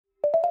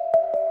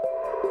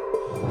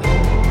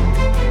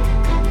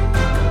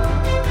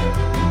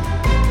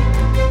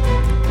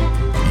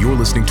You're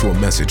listening to a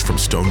message from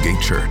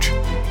Stonegate Church.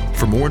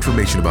 For more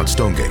information about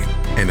Stonegate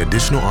and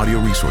additional audio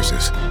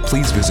resources,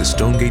 please visit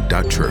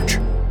stonegate.church.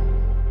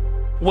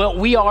 Well,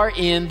 we are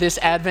in this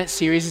Advent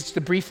series. It's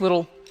the brief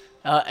little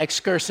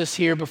excursus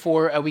here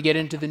before we get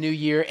into the new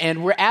year,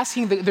 and we're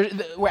asking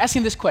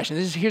this question.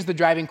 Here's the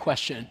driving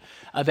question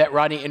that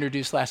Rodney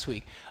introduced last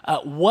week.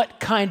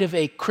 What kind of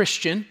a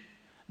Christian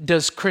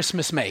does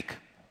Christmas make?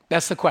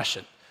 That's the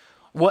question.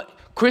 What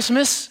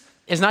Christmas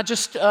is not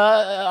just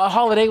a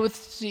holiday with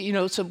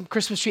some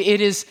Christmas tree. It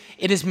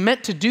is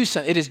meant to do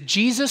something. It is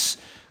Jesus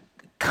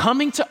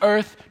coming to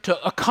earth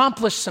to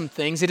accomplish some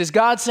things. It is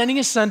God sending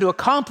his son to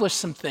accomplish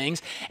some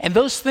things, and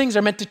those things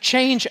are meant to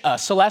change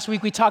us. So last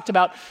week we talked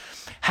about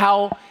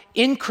how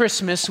in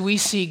Christmas we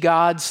see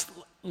God's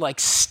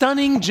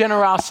stunning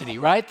generosity,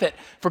 right? That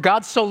for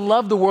God so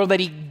loved the world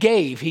that he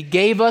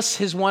gave us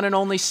his one and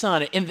only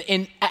son.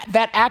 In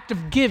that act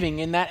of giving,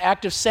 in that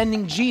act of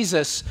sending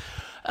Jesus,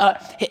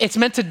 it's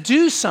meant to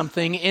do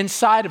something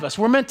inside of us.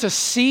 We're meant to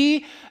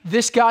see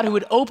this God who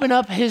would open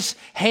up his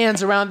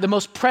hands around the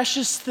most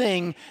precious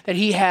thing that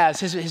he has,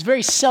 his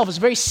very self, his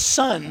very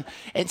son,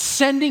 and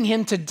sending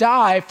him to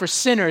die for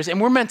sinners. And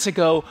we're meant to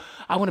go,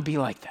 I want to be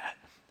like that.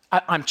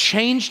 I'm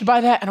changed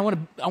by that, and I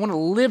want to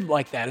live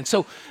like that. And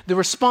so the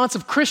response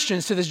of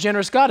Christians to this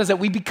generous God is that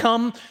we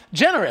become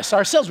generous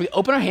ourselves. We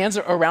open our hands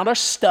around our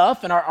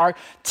stuff and our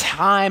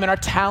time and our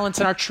talents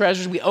and our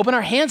treasures. We open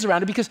our hands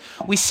around it because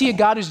we see a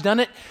God who's done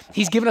it.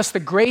 He's given us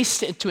the grace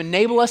to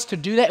enable us to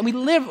do that, and we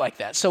live like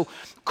that. So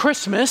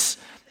Christmas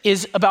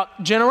is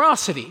about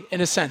generosity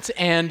in a sense,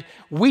 and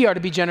we are to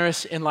be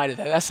generous in light of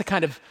that. That's the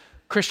kind of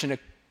Christian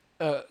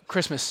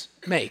Christmas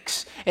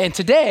makes. And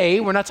today,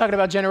 we're not talking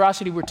about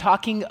generosity, we're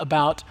talking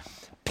about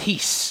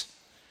peace.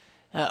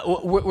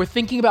 We're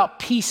thinking about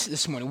peace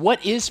this morning.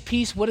 What is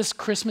peace? What does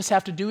Christmas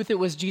have to do with it?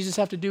 What does Jesus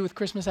have to do with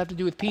Christmas have to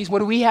do with peace? What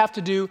do we have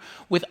to do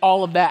with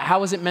all of that?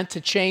 How is it meant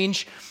to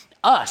change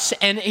us?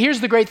 And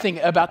here's the great thing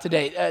about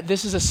today.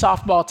 This is a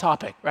softball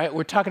topic, right?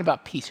 We're talking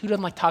about peace. Who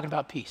doesn't like talking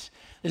about peace?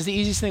 This is the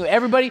easiest thing.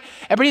 Everybody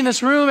in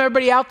this room,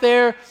 everybody out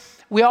there,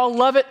 we all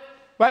love it.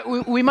 Right?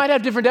 We might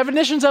have different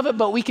definitions of it,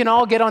 but we can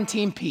all get on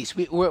team peace.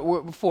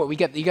 We're for it.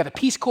 You got the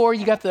Peace Corps,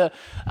 you got the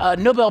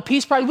Nobel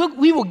Peace Prize.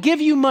 We will give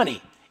you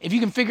money if you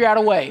can figure out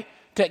a way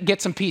to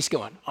get some peace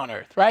going on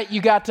earth, right?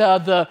 You got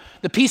the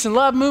peace and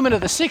love movement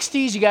of the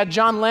 60s. You got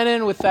John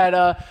Lennon with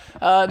that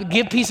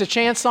Give Peace a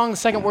Chance song, the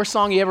second worst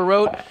song he ever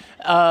wrote.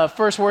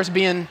 First worst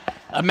being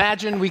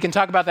Imagine. We can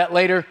talk about that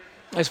later.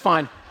 It's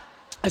fine.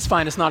 It's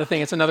not a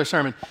thing. It's another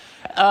sermon.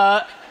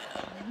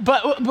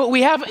 But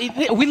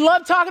we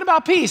love talking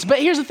about peace. But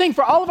here's the thing,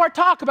 for all of our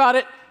talk about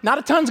it, not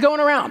a ton's going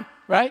around,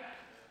 right?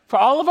 For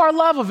all of our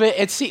love of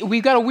it,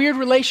 we've got a weird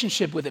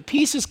relationship with it.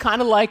 Peace is kind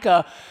of like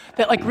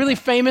that really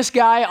famous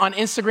guy on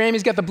Instagram.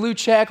 He's got the blue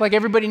check, like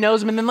everybody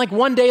knows him. And then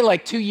one day,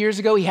 2 years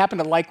ago, he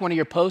happened to like one of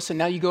your posts, and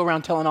now you go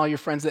around telling all your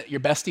friends that you're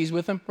besties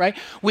with him, right?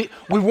 We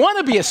want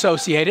to be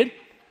associated.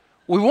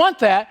 We want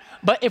that.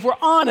 But if we're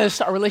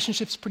honest, our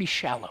relationship's pretty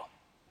shallow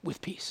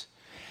with peace.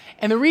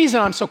 And the reason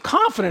I'm so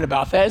confident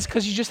about that is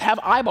because you just have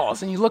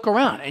eyeballs and you look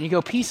around and you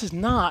go, peace is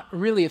not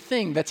really a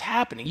thing that's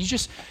happening. You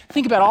just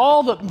think about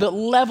all the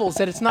levels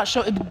that it's not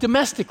showing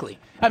domestically.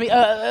 I mean,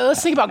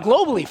 let's think about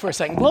globally for a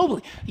second.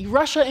 Globally,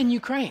 Russia and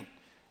Ukraine.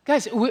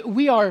 Guys,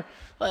 we are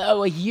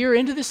a year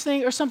into this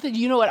thing or something.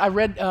 You know what? I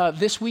read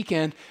this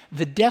weekend,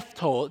 the death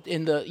toll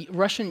in the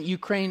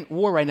Russian-Ukraine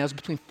war right now is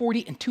between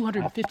 40 and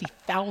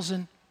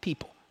 250,000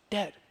 people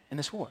dead in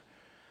this war.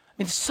 I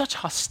mean, there's such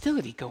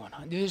hostility going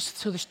on.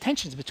 There's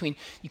tensions between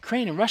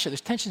Ukraine and Russia.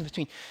 There's tensions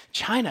between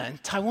China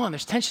and Taiwan.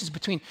 There's tensions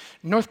between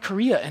North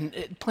Korea and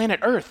planet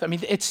Earth. I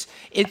mean,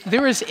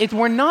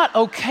 we're not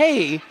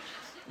okay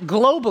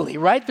globally,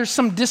 right? There's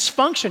some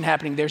dysfunction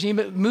happening there. So you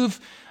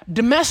move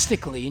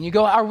domestically and you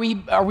go, are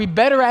we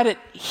better at it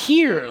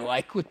here,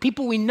 like with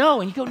people we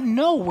know? And you go,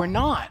 no, we're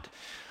not.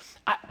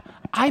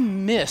 I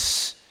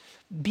miss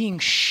being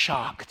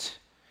shocked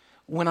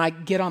when I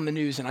get on the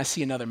news and I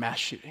see another mass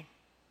shooting.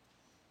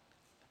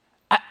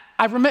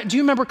 Do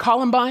you remember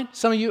Columbine?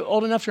 Some of you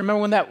old enough to remember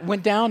when that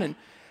went down? And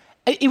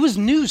it was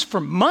news for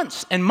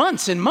months and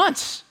months and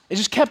months. It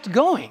just kept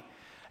going.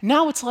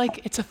 Now it's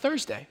like it's a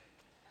Thursday.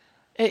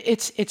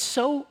 It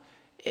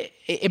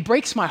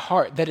breaks my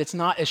heart that it's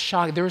not as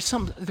shocking.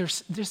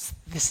 There's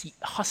this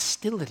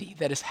hostility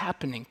that is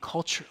happening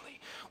culturally.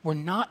 We're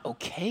not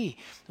okay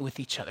with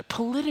each other.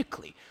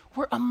 Politically,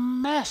 we're a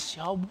mess,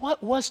 y'all.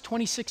 What was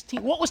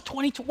 2016? What was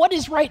 2020? What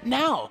is right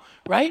now,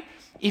 right?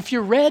 If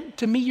you're red,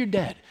 to me, you're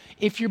dead.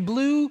 If you're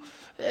blue,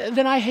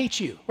 then I hate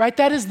you, right?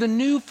 That is the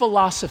new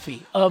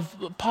philosophy of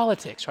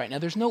politics right now.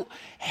 There's no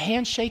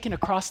handshaking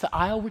across the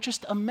aisle. We're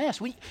just a mess.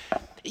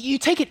 You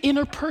take it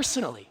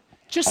interpersonally,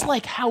 just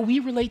like how we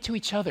relate to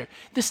each other.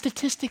 The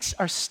statistics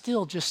are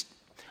still just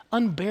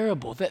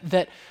unbearable,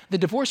 that the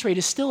divorce rate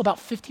is still about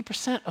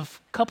 50% of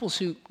couples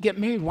who get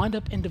married wind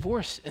up in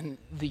divorce in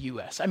the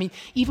U.S. I mean,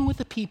 even with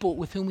the people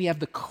with whom we have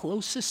the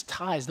closest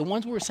ties, the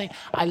ones where we're saying,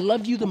 I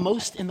love you the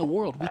most in the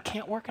world, we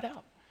can't work it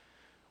out.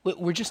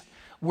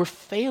 We're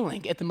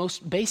failing at the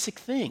most basic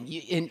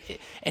thing.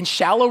 And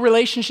shallow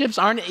relationships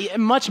aren't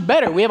much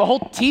better. We have a whole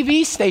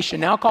TV station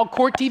now called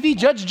Court TV.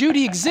 Judge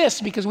Judy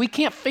exists because we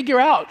can't figure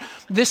out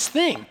this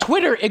thing.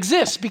 Twitter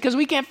exists because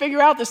we can't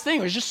figure out this thing.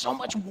 There's just so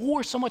much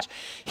war, so much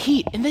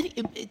heat. And then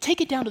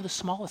take it down to the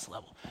smallest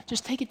level.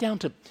 Just take it down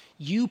to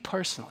you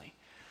personally.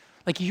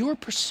 Like your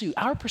pursuit,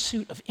 our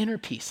pursuit of inner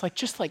peace. I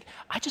just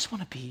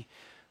want to be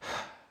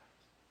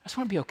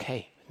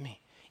okay.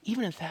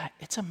 Even at that,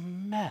 it's a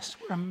mess.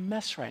 We're a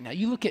mess right now.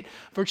 You look at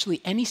virtually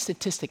any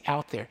statistic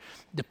out there,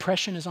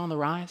 depression is on the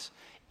rise,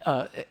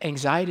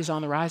 anxiety is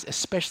on the rise,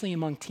 especially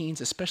among teens,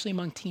 especially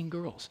among teen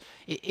girls.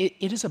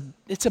 It's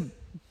a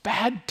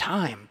bad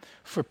time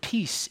for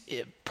peace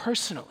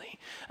personally.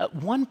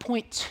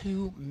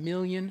 1.2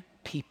 million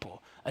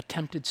people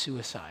attempted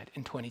suicide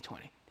in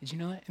 2020. Did you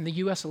know that? In the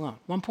US alone,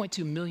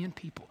 1.2 million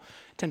people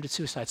attempted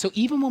suicide. So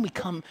even when we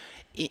come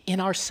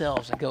in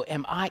ourselves and go,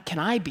 can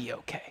I be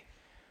okay?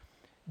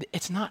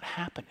 It's not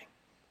happening.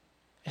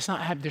 It's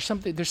not happening.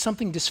 There's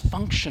something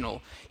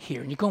dysfunctional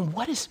here. And you're going,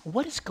 what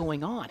is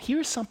going on?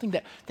 Here's something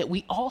that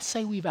we all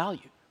say we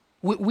value.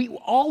 We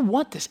all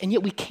want this, and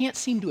yet we can't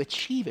seem to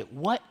achieve it.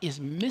 What is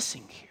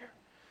missing here?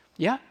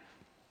 Yeah?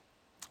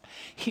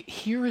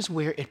 Here is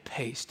where it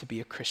pays to be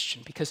a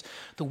Christian, because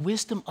the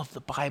wisdom of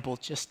the Bible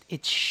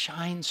it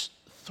shines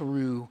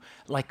through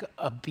like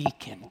a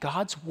beacon.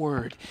 God's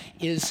word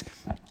is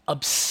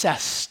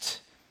obsessed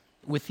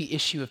with the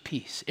issue of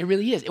peace. It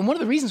really is. And one of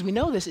the reasons we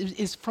know this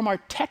is from our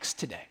text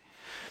today.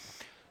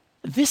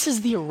 This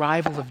is the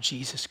arrival of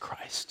Jesus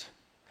Christ.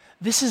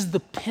 This is the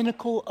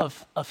pinnacle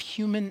of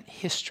human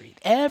history.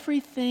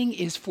 Everything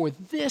is for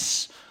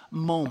this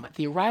moment,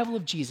 the arrival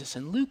of Jesus.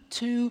 In Luke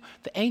 2,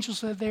 the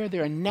angels are there.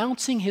 They're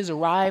announcing his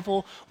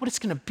arrival, what it's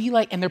going to be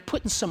like, and they're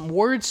putting some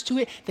words to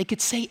it. They could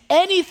say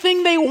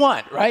anything they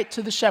want, right,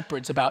 to the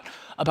shepherds about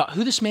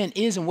who this man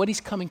is and what he's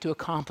coming to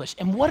accomplish.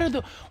 And what are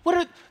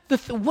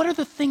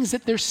the things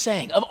that they're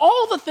saying? Of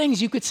all the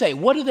things you could say,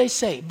 what do they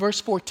say?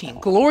 Verse 14,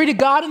 glory to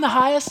God in the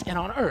highest, and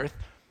on earth,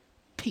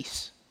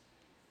 peace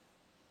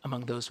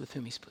among those with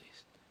whom he's pleased.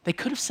 They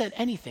could have said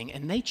anything,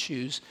 and they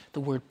choose the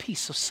word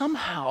peace. So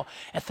somehow,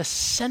 at the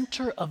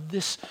center of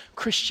this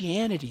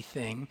Christianity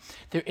thing,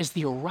 there is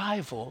the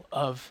arrival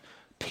of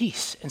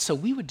peace. And so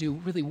we would do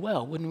really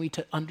well, wouldn't we,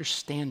 to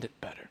understand it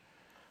better.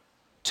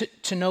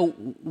 To know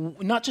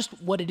not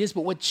just what it is,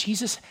 but what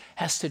Jesus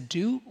has to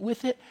do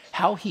with it,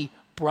 how he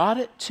brought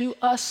it to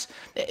us,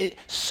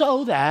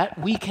 so that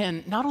we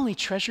can not only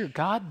treasure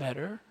God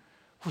better,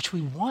 which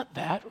we want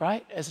that,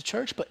 right, as a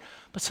church, but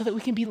so that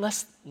we can be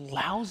less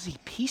lousy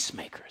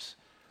peacemakers,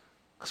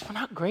 because we're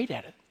not great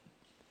at it,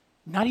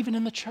 not even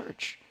in the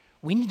church.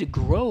 We need to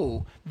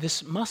grow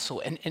this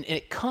muscle, and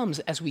it comes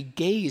as we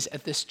gaze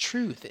at this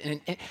truth,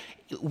 and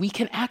we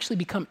can actually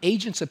become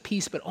agents of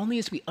peace, but only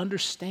as we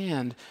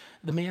understand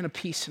the man of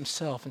peace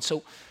himself. And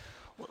so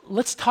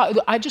let's talk.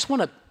 I just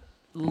want to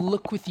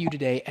look with you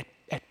today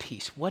at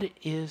peace, what it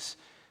is,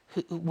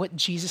 what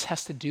Jesus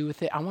has to do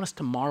with it. I want us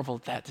to marvel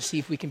at that, to see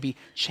if we can be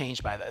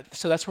changed by that.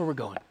 So that's where we're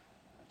going.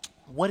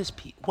 What is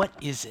peace? What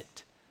is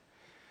it?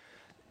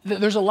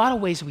 There's a lot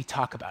of ways we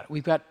talk about it.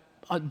 We've got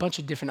a bunch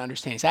of different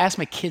understandings. I asked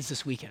my kids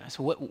this weekend, I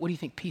said, what do you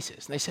think peace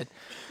is? And they said,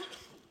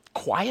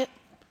 quiet.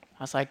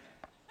 I was like,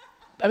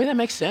 I mean, that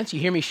makes sense.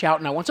 You hear me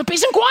shouting, I want some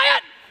peace and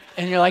quiet.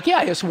 And you're like,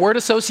 yeah, it's word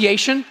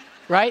association,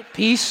 right?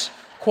 Peace,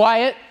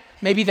 quiet,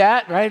 maybe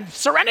that, right?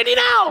 Serenity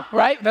now,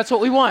 right? That's what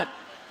we want.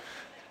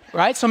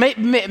 Right? So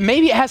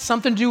maybe it has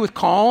something to do with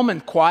calm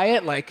and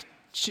quiet, like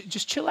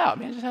just chill out,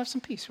 man, just have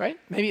some peace, right?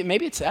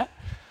 Maybe it's that,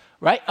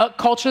 right?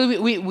 Culturally,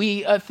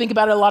 we think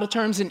about it a lot of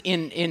terms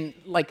in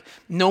like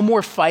no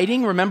more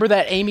fighting. Remember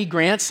that Amy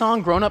Grant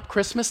song, Grown Up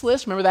Christmas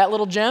List? Remember that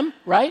little gem,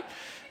 right?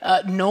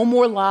 No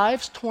more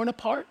lives torn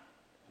apart,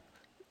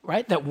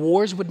 right? That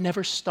wars would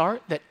never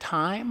start, that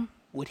time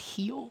would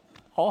heal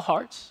all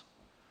hearts.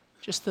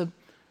 Just the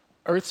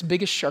Earth's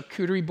biggest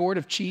charcuterie board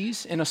of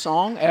cheese in a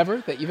song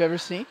ever that you've ever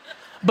seen.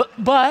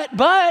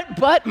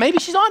 But maybe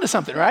she's onto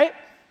something, right?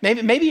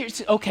 Maybe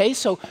it's okay.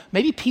 So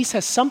maybe peace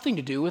has something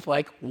to do with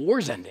like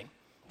wars ending.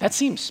 That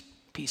seems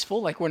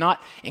peaceful, like we're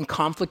not in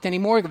conflict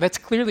anymore. That's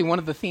clearly one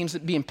of the themes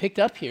that being picked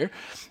up here.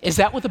 Is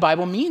that what the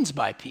Bible means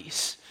by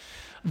peace?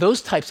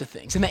 Those types of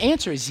things. And the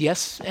answer is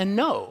yes and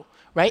no,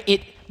 right?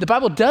 The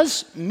Bible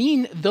does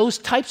mean those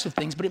types of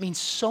things, but it means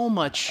so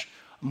much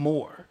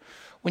more.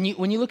 When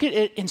you look at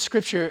it in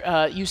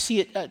Scripture, you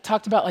see it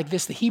talked about like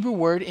this. The Hebrew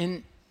word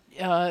in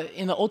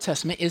the Old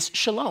Testament is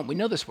shalom. We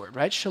know this word,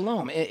 right?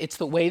 Shalom. It's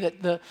the way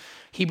that the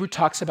Hebrew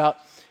talks about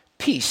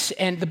peace.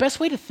 And the best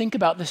way to think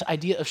about this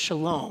idea of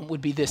shalom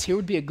would be this. Here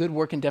would be a good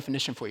working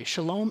definition for you.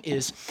 Shalom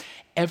is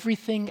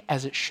everything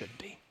as it should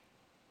be.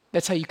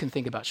 That's how you can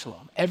think about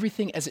shalom.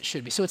 Everything as it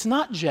should be. So it's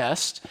not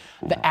just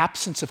the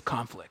absence of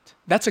conflict.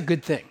 That's a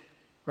good thing,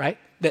 right?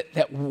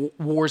 That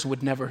wars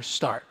would never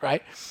start,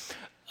 right?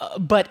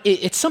 But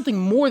it's something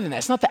more than that.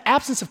 It's not the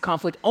absence of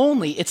conflict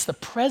only. It's the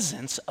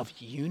presence of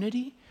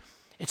unity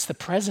It's the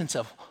presence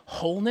of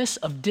wholeness,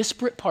 of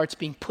disparate parts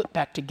being put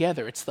back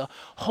together. It's the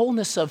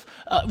wholeness of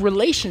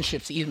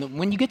relationships, even.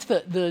 When you get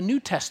to the New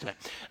Testament,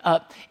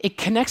 it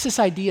connects this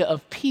idea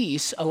of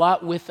peace a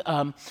lot with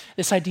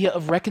this idea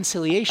of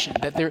reconciliation,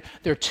 that there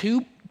are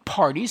two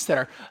parties that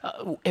are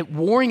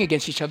warring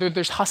against each other.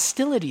 There's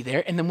hostility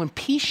there, and then when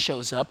peace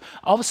shows up,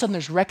 all of a sudden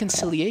there's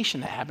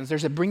reconciliation that happens.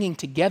 There's a bringing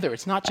together.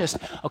 It's not just,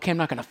 okay, I'm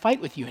not going to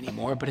fight with you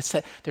anymore, but it's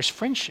that there's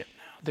friendship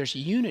now. There's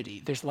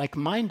unity. There's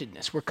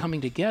like-mindedness. We're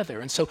coming together.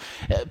 And so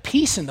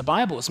peace in the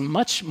Bible is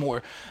much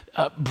more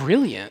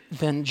brilliant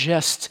than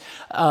just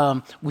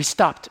we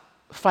stopped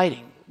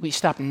fighting. We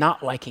stopped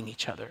not liking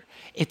each other.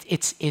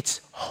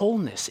 It's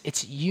wholeness.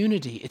 It's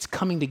unity. It's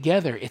coming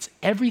together. It's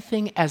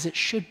everything as it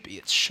should be.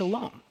 It's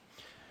shalom.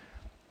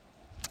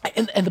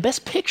 And the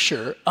best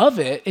picture of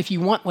it, if you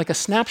want like a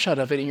snapshot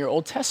of it in your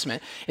Old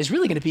Testament, is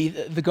really going to be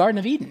the Garden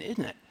of Eden,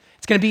 isn't it?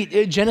 It's going to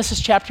be Genesis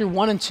chapter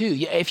 1 and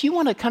 2. If you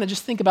want to kind of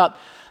just think about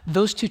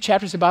those two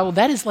chapters of the Bible,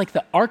 that is like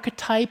the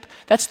archetype,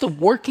 that's the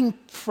working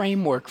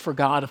framework for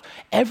God of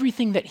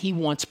everything that he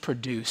wants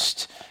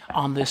produced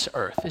on this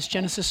earth. It's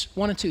Genesis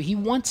 1 and 2. He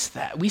wants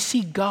that. We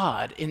see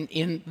God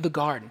in the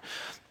garden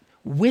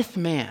with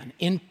man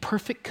in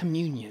perfect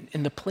communion,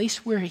 in the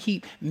place where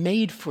he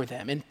made for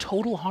them in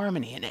total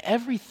harmony, and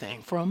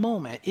everything for a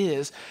moment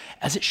is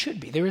as it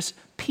should be. There is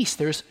peace.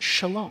 There is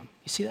shalom.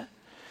 You see that?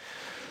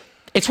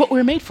 It's what we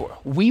were made for.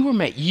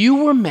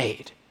 You were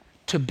made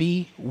to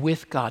be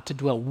with God, to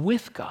dwell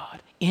with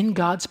God, in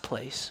God's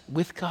place,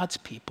 with God's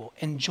people,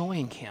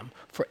 enjoying him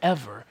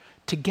forever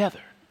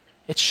together.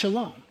 It's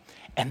shalom.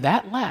 And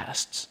that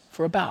lasts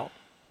for about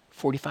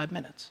 45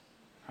 minutes,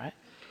 right?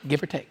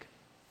 Give or take.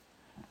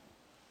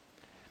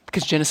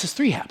 Because Genesis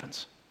 3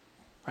 happens,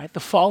 right? The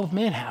fall of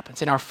man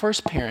happens. And our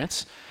first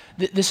parents,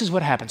 this is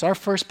what happens. Our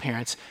first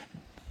parents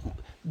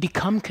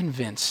become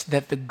convinced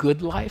that the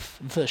good life,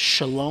 the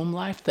shalom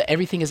life, the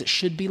everything as it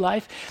should be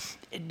life,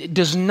 it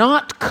does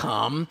not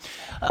come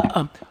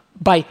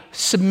by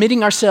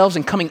submitting ourselves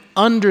and coming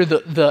under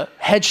the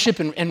headship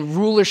and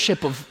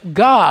rulership of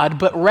God,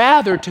 but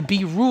rather to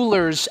be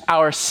rulers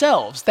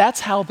ourselves. That's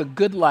how the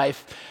good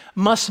life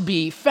must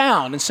be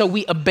found. And so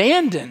we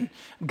abandon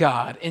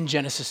God in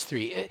Genesis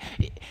 3.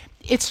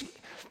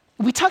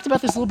 We talked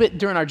about this a little bit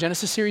during our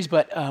Genesis series,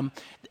 but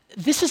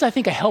this is, I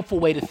think, a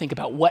helpful way to think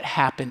about what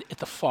happened at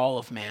the fall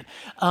of man.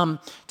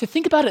 To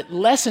think about it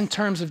less in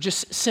terms of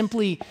just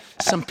simply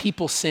some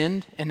people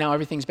sinned and now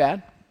everything's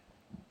bad,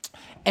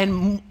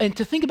 and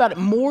to think about it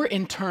more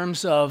in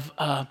terms of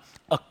a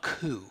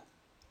coup,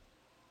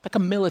 like a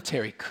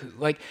military coup.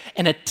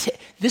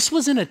 This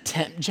was an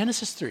attempt,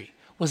 Genesis 3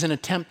 was an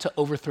attempt to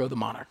overthrow the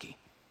monarchy.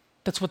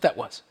 That's what that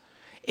was.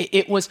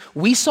 It was,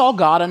 we saw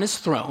God on his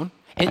throne,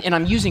 and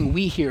I'm using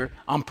we here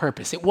on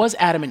purpose. It was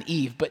Adam and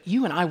Eve, but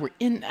you and I were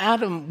in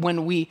Adam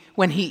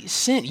when he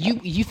sinned.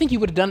 You think you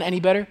would have done any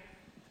better?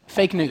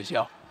 Fake news,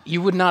 y'all.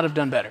 You would not have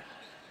done better.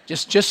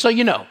 Just so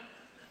you know.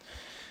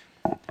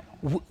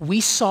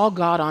 We saw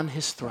God on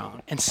his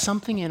throne, and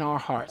something in our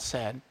heart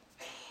said,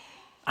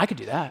 I could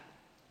do that.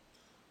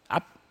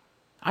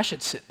 I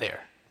should sit there.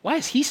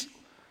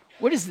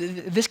 Where does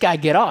this guy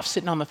get off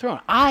sitting on the throne?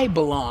 I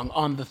belong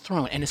on the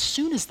throne. And as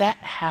soon as that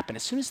happened,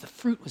 as soon as the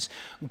fruit was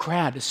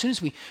grabbed, as soon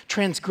as we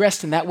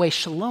transgressed in that way,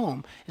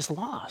 shalom is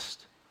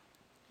lost.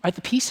 Right?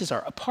 The pieces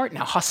are apart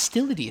now.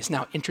 Hostility is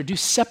now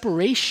introduced.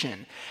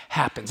 Separation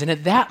happens. And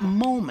at that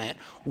moment,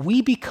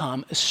 we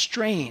become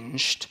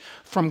estranged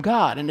from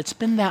God. And it's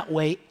been that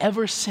way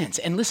ever since.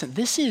 And listen,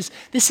 this is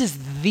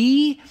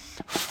the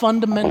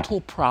fundamental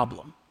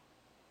problem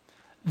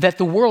that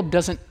the world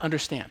doesn't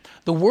understand.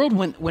 The world,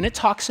 when it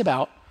talks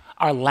about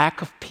our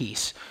lack of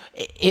peace,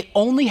 it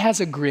only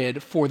has a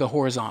grid for the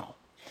horizontal.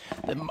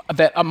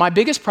 My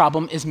biggest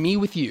problem is me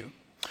with you,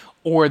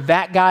 or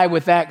that guy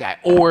with that guy,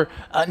 or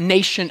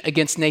nation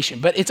against nation.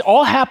 But it's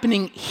all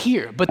happening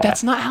here. But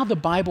that's not how the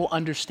Bible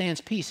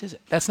understands peace, is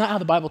it? That's not how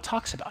the Bible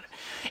talks about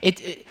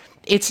it.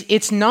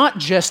 It's not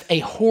just a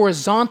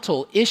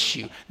horizontal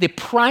issue. The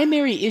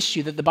primary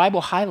issue that the Bible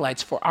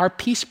highlights for our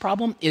peace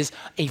problem is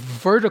a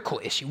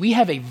vertical issue. We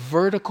have a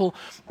vertical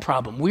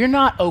problem. We're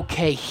not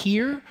okay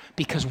here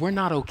because we're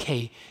not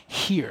okay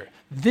here.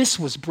 This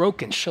was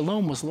broken.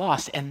 Shalom was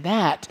lost. And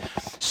that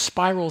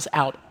spirals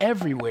out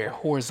everywhere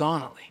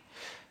horizontally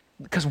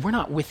because we're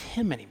not with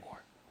him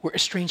anymore. We're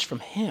estranged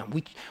from him.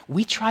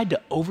 We tried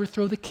to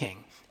overthrow the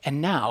king,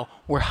 and now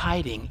we're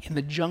hiding in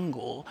the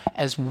jungle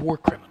as war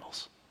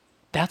criminals.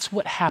 That's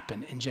what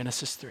happened in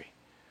Genesis 3.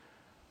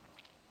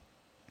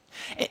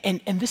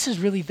 And this is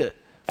really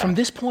from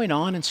this point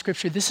on in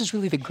Scripture, this is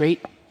really the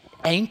great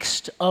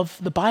angst of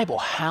the Bible.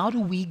 How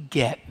do we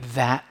get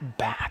that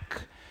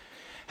back?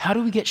 How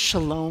do we get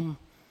shalom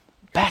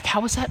back?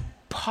 How is that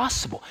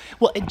possible?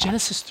 Well, in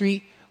Genesis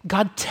 3,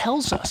 God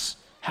tells us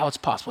how it's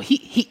possible.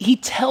 He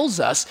tells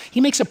us,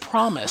 he makes a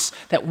promise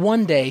that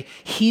one day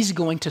he's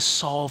going to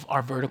solve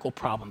our vertical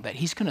problem, that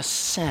he's going to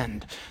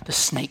send the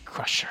snake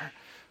crusher,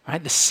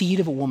 right? The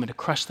seed of a woman to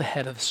crush the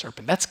head of the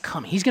serpent. That's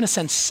coming. He's going to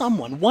send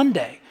someone one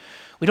day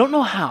We don't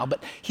know how,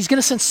 but he's going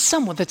to send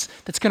someone that's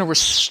going to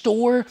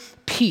restore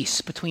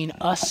peace between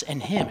us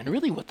and him. And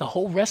really what the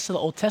whole rest of the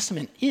Old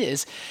Testament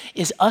is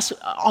us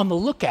on the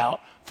lookout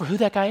for who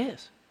that guy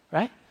is,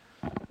 right?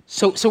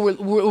 So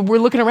we're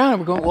looking around and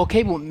we're going, well,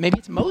 okay, well, maybe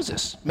it's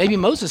Moses. Maybe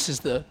Moses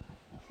is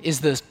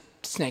the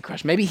snake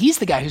crusher. Maybe he's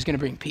the guy who's going to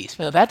bring peace.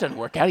 Well, that doesn't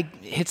work out.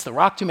 He hits the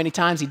rock too many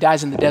times. He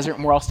dies in the desert,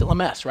 and we're all still a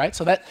mess, right?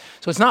 So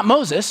it's not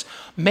Moses.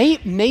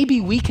 Maybe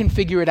we can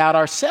figure it out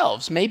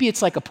ourselves. Maybe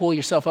it's like a pull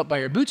yourself up by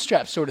your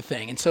bootstraps sort of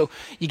thing. And so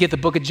you get the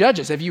book of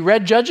Judges. Have you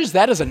read Judges?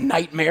 That is a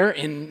nightmare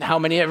in how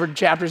many ever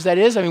chapters that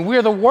is. I mean,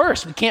 we're the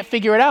worst. We can't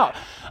figure it out.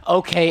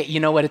 Okay,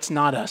 you know what? It's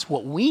not us.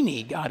 What we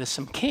need, God, is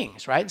some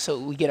kings, right? So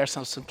we get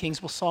ourselves some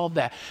kings. We'll solve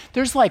that.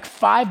 There's like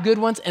 5 good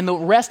ones, and the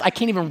rest, I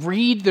can't even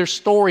read their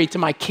story to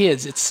my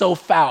kids. It's so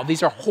foul.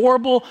 These are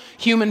horrible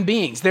human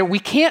beings. We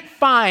can't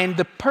find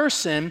the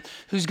person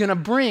who's going to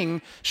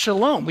bring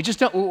shalom. We just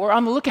don't. We're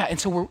on the lookout, and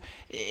so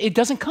it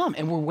doesn't come,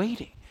 and we're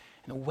waiting,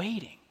 and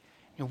waiting,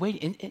 and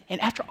waiting. And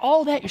after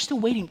all that, you're still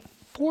waiting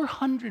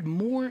 400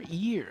 more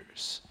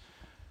years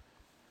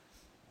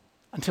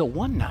until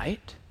one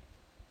night,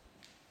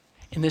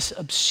 in this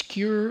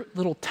obscure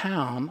little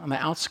town on the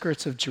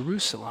outskirts of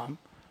Jerusalem,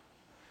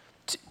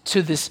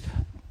 to this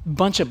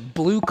bunch of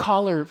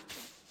blue-collar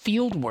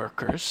field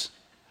workers,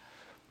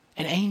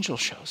 an angel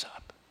shows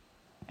up,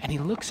 and he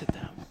looks at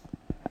them,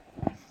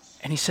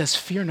 and he says,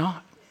 "Fear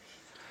not,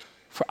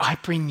 for I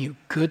bring you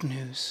good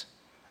news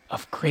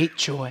of great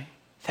joy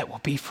that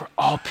will be for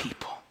all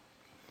people.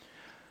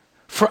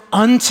 For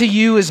unto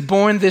you is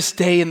born this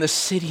day in the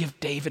city of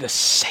David a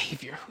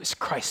Savior, who is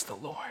Christ the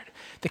Lord.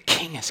 The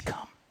King has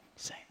come."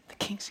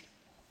 King's here.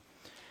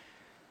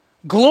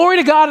 Glory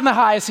to God in the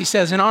highest, he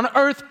says, and on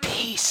earth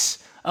peace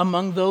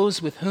among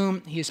those with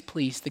whom he is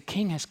pleased. The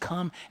King has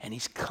come, and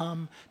he's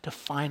come to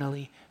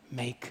finally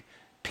make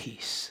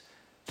peace.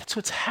 That's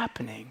what's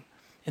happening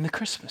in the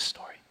Christmas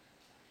story.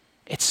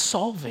 It's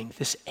solving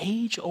this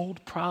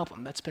age-old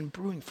problem that's been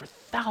brewing for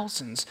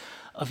thousands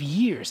of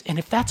years. And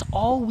if that's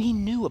all we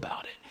knew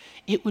about it,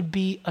 it would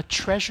be a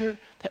treasure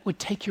that would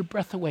take your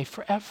breath away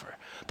forever.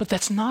 But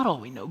that's not all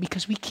we know,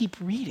 because we keep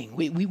reading.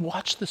 We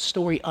watch the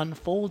story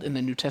unfold in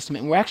the New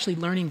Testament, and we're actually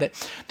learning that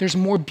there's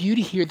more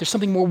beauty here. There's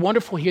something more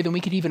wonderful here than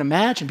we could even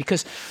imagine,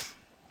 because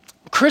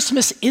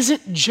Christmas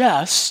isn't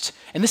just,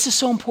 and this is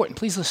so important,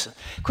 please listen.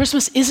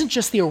 Christmas isn't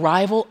just the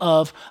arrival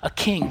of a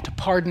king to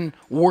pardon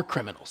war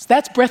criminals.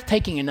 That's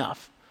breathtaking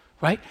enough,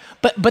 right?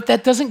 But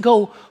that doesn't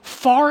go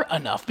far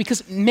enough,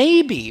 because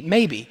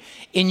maybe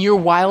in your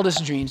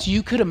wildest dreams,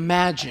 you could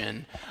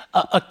imagine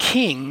a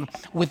king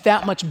with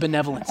that much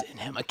benevolence in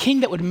him, a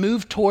king that would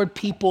move toward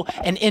people,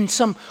 and in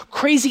some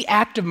crazy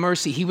act of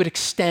mercy, he would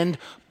extend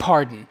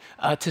pardon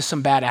to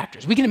some bad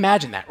actors. We can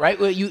imagine that, right?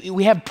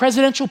 We have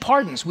presidential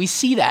pardons. We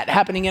see that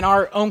happening in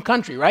our own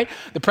country, right?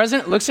 The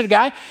president looks at a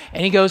guy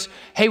and he goes,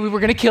 "Hey, we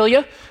were going to kill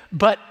you,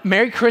 but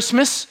Merry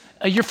Christmas,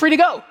 you're free to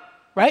go,"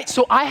 right?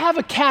 So I have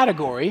a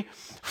category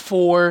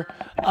for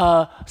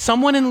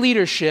someone in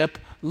leadership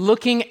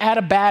looking at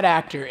a bad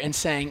actor and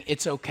saying,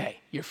 "It's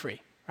okay, you're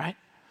free," right?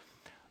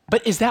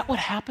 But is that what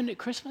happened at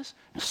Christmas?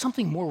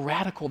 Something more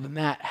radical than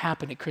that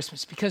happened at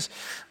Christmas, because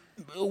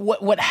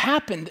what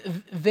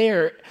happened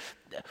there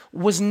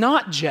was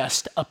not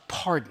just a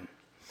pardon.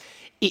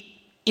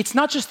 It's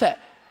not just that.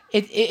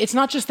 It's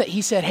not just that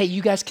he said, "Hey,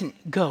 you guys can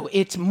go."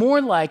 It's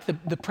more like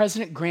the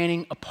president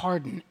granting a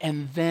pardon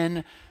and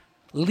then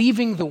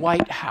leaving the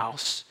White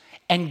House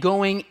and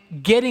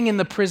getting in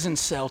the prison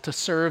cell to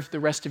serve the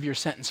rest of your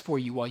sentence for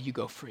you while you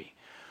go free.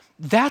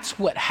 That's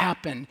what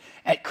happened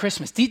at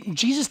Christmas.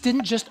 Jesus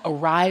didn't just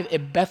arrive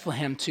at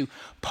Bethlehem to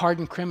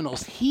pardon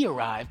criminals. He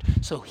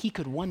arrived so he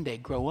could one day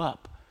grow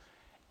up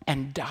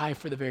and die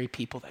for the very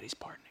people that he's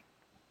pardoning.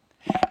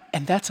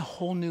 And that's a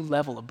whole new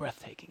level of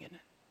breathtaking, isn't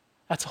it?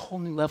 That's a whole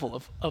new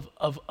level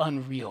of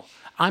unreal.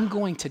 I'm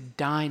going to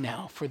die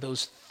now for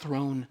those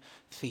throne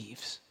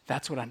thieves.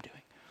 That's what I'm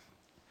doing.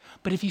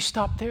 But if you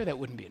stop there, that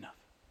wouldn't be enough.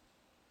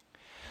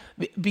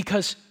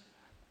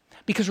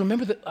 Because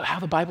remember how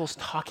the Bible's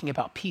talking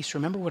about peace.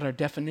 Remember what our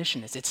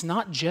definition is. It's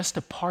not just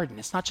a pardon.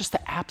 It's not just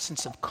the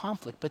absence of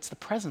conflict, but it's the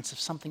presence of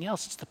something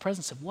else. It's the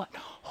presence of what?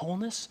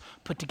 Wholeness,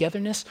 put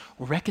togetherness,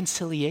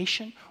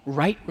 reconciliation,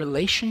 right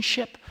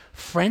relationship,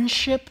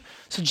 friendship.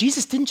 So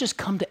Jesus didn't just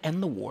come to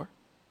end the war.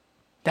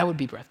 That would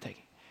be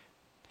breathtaking.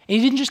 And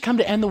he didn't just come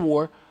to end the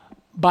war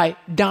by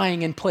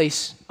dying in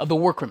place of the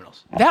war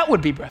criminals. That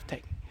would be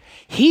breathtaking.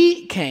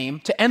 He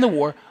came to end the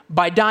war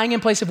by dying in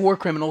place of war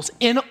criminals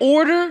in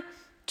order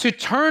to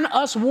turn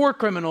us war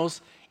criminals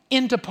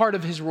into part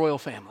of his royal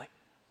family.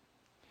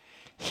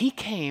 He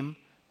came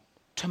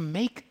to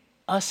make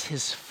us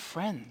his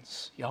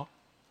friends, y'all.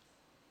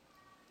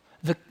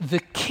 The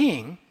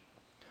king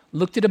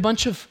looked at a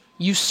bunch of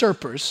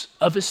usurpers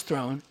of his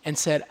throne and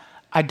said,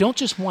 "I don't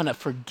just want to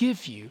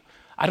forgive you.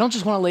 I don't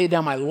just want to lay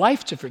down my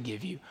life to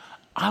forgive you.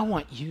 I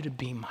want you to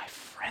be my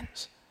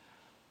friends."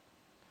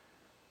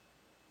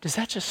 Does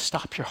that just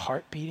stop your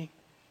heart beating?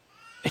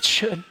 It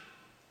should.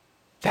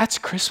 That's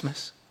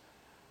Christmas.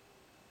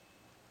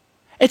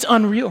 It's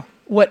unreal.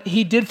 what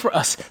he did for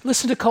us.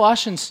 Listen to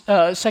Colossians,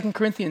 2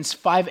 Corinthians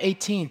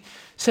 5:18. It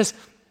says,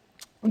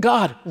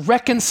 God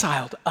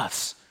reconciled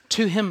us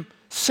to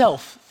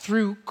himself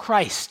through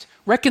Christ.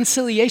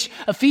 Reconciliation.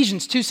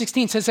 Ephesians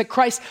 2:16 says that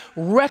Christ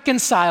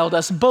reconciled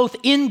us both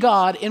in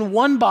God in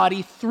one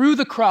body through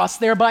the cross,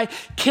 thereby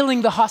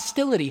killing the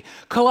hostility.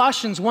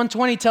 Colossians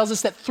 1:20 tells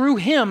us that through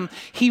him,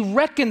 he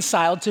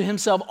reconciled to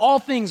himself all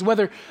things,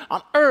 whether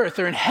on earth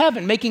or in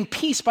heaven, making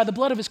peace by the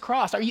blood of his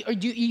cross. Do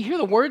you hear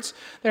the words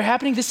that are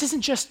happening? This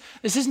isn't just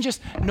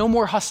no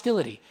more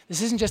hostility.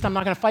 This isn't just, I'm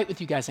not going to fight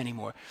with you guys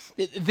anymore.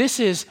 This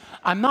is,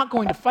 I'm not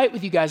going to fight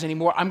with you guys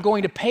anymore. I'm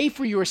going to pay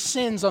for your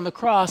sins on the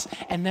cross,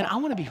 and then I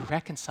want to be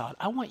reconciled.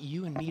 I want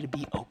you and me to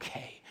be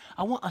okay.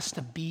 I want us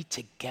to be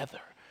together.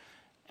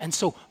 And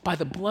so by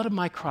the blood of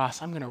my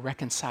cross, I'm going to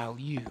reconcile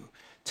you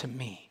to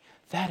me.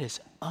 That is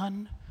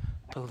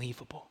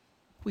unbelievable.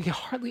 We can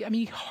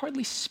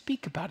hardly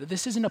speak about it.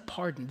 This isn't a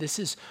pardon. This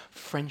is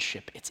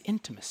friendship. It's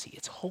intimacy.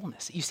 It's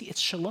wholeness. You see, it's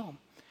shalom.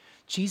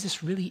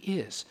 Jesus really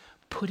is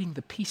putting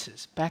the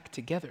pieces back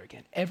together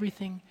again.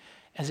 Everything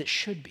as it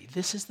should be.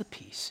 This is the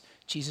peace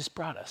Jesus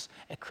brought us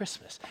at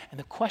Christmas. And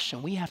the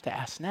question we have to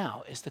ask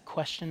now is the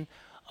question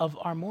of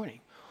our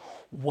morning.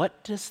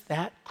 What does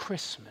that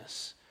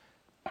Christmas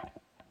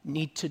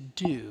need to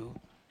do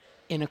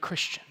in a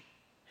Christian?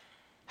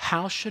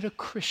 How should a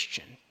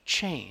Christian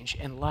change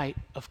in light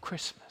of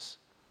Christmas?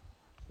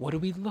 What do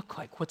we look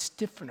like? What's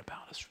different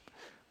about us?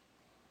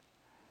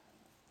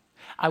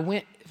 I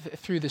went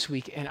through this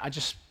week and I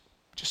just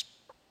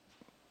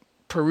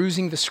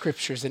perusing the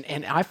scriptures,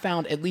 and I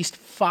found at least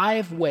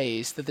 5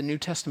 ways that the New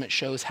Testament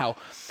shows how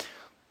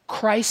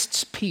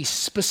Christ's peace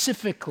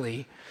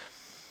specifically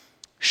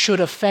should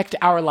affect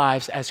our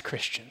lives as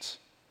Christians.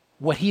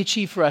 What he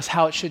achieved for us,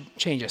 how it should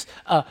change us.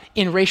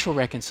 In racial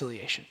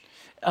reconciliation,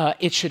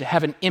 it should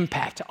have an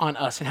impact on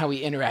us and how we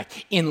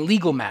interact. In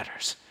legal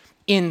matters,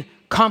 in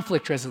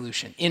conflict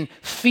resolution, in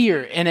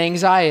fear and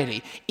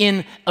anxiety,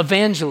 in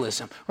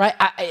evangelism, right?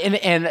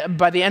 And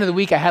by the end of the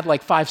week, I had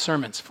like 5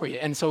 sermons for you,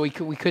 and so we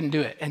couldn't do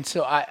it. And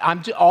so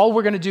all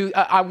we're going to do,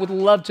 I would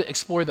love to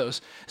explore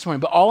those this morning,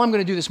 but all I'm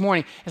going to do this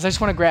morning is I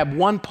just want to grab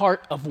one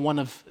part of one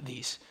of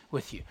these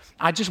with you.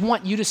 I just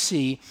want you to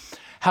see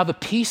how the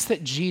peace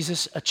that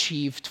Jesus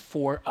achieved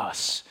for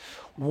us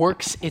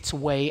works its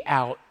way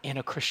out in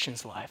a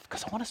Christian's life,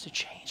 because I want us to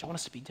change. I want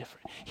us to be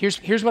different.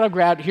 Here's what I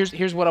grabbed.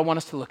 Here's what I want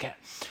us to look at.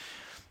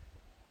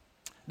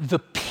 The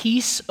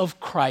peace of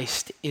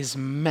Christ is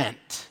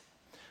meant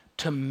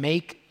to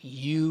make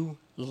you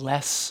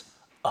less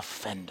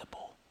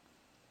offendable.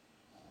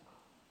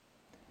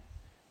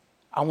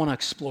 I want to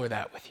explore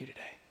that with you today.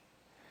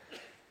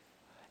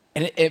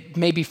 And it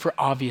may be for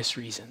obvious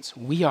reasons.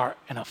 We are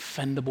an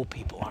offendable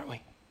people, aren't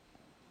we?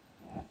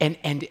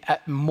 And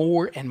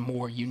more and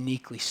more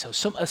uniquely so.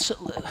 So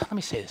let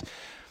me say this.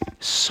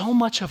 So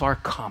much of our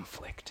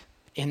conflict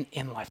in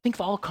life, think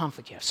of all the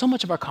conflict you have. So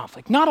much of our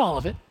conflict, not all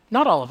of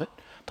it,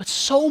 but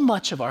so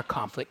much of our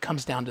conflict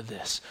comes down to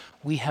this.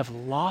 We have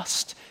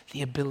lost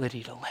the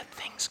ability to let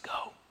things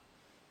go,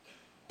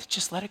 to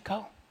just let it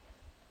go,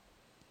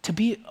 to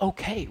be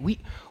okay.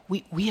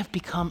 We have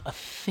become a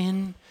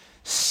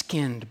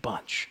thin-skinned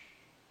bunch.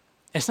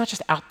 And it's not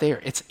just out there,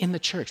 it's in the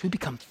church. We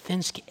become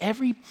thin-skinned.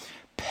 Every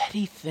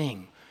petty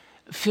thing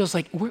feels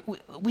like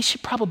we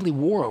should probably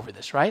war over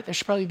this, right? There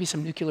should probably be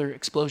some nuclear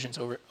explosions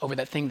over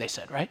that thing they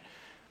said, right?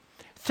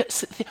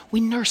 We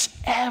nurse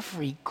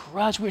every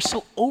grudge. We're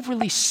so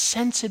overly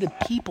sensitive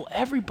people.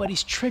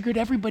 Everybody's triggered.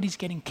 Everybody's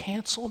getting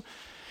canceled.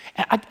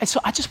 And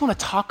so I just want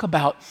to talk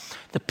about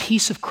the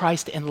peace of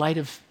Christ in light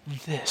of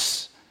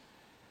this.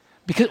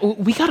 Because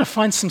we got to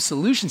find some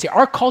solutions here.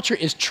 Our culture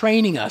is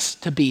training us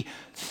to be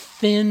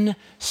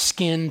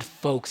thin-skinned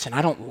folks, and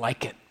I don't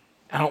like it.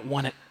 I don't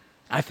want it.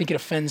 I think it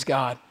offends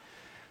God.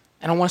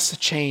 And I want us to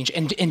change.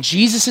 And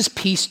Jesus'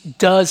 peace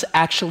does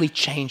actually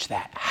change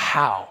that.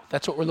 How?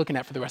 That's what we're looking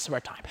at for the rest of our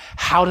time.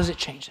 How does it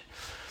change it?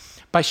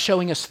 By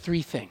showing us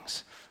 3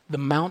 things: the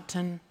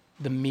mountain,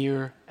 the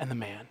mirror, and the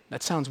man.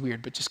 That sounds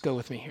weird, but just go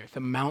with me here. The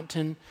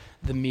mountain,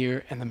 the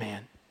mirror, and the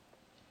man.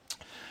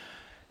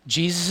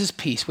 Jesus'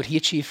 peace, what he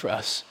achieved for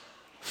us,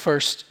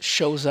 first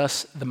shows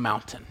us the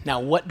mountain. Now,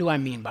 what do I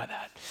mean by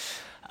that?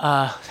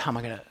 How am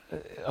I going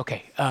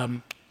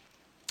to,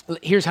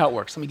 here's how it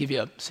works. Let me give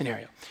you a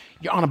scenario.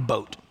 You're on a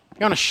boat.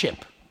 You're on a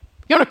ship.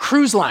 You're on a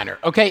cruise liner,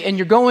 okay? And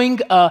you're going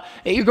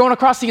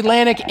across the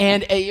Atlantic,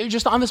 and you're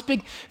just on this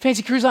big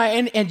fancy cruise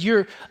line, and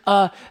you're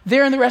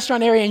there in the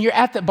restaurant area, and you're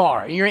at the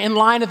bar. And you're in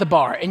line at the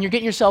bar, and you're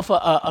getting yourself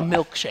a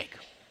milkshake,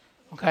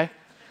 okay?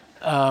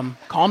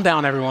 Calm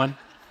down, everyone.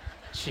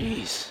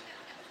 Jeez,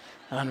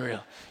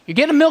 unreal. You're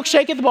getting a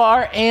milkshake at the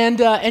bar, and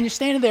you're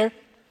standing there,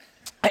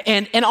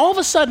 and all of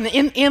a sudden,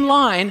 in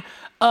line,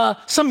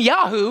 some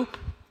yahoo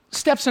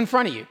steps in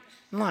front of you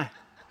in line.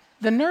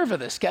 The nerve of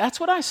this guy, that's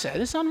what I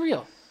said. It's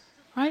unreal,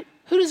 right?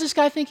 Who does this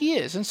guy think he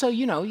is? And so,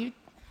 you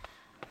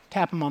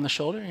tap him on the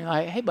shoulder, and you're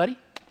like, hey, buddy,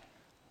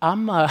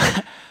 I'm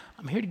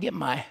here to get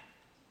my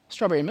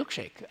strawberry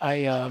milkshake.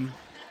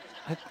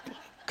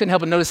 couldn't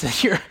help but notice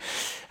that you're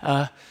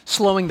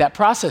slowing that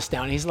process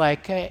down. He's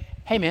like,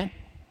 hey man,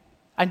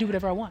 I can do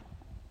whatever I want.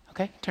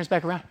 Okay, turns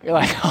back around. You're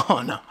like,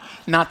 oh no,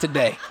 not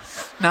today.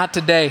 Not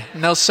today.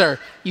 No, sir.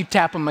 You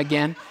tap him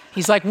again.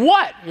 He's like,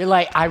 what? You're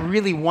like, I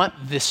really want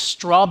this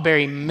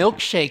strawberry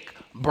milkshake,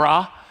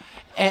 brah.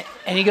 And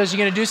he goes, you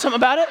gonna do something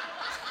about it?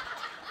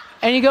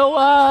 And you go,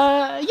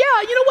 yeah,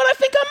 you know what? I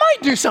think I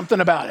might do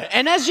something about it.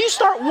 And as you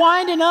start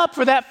winding up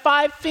for that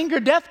 5-finger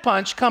death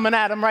punch coming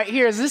at him right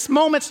here, as this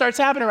moment starts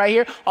happening right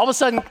here, all of a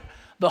sudden,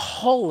 the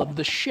hull of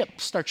the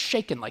ship starts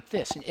shaking like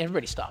this, and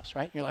everybody stops,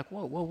 right? You're like,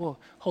 whoa,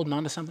 holding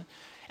on to something.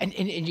 And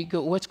you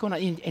go, what's going on?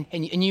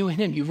 And you and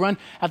him, you run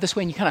out this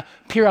way, and you kind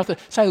of peer out the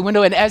side of the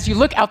window, and as you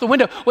look out the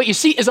window, what you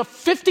see is a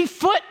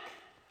 50-foot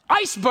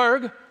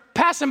iceberg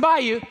passing by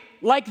you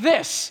like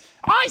this.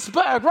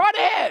 Iceberg right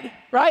ahead,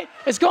 right?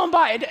 It's going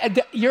by.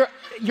 You're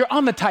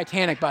on the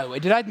Titanic, by the way.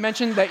 Did I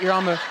mention that you're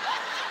on the...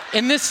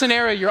 In this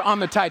scenario, you're on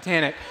the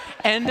Titanic.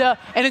 And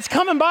it's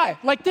coming by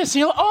like this.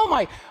 And you're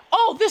like,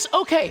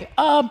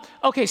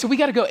 okay, so we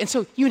got to go. And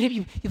so you and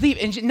him, you leave.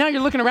 And now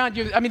you're looking around.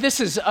 This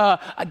is,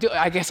 do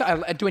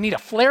I need a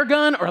flare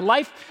gun or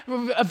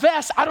a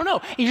vest? I don't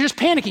know. And you're just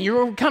panicking.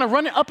 You're kind of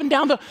running up and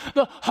down the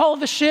hull of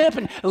the ship.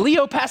 And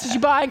Leo passes you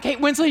by and Kate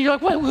Winslet. You're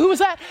like, what, who was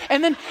that?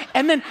 And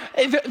then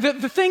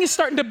the thing is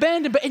starting to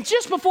bend. And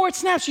just before it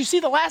snaps, you see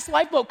the last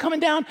lifeboat coming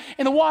down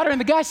in the water. And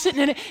the guy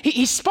sitting in it,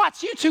 he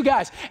spots you two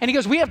guys. And he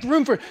goes, we have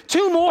room for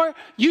 2 more.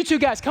 You 2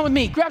 guys, come with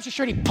me. He grabs your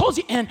shirt. He pulls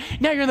you in.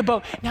 Now you're in the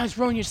boat. Now he's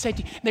rowing you to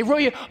safety. They row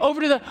you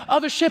over to the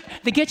other ship.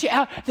 They get you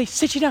out. They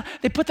sit you down.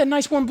 They put that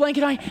nice warm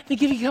blanket on you. They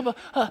give you a cup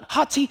of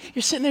hot tea.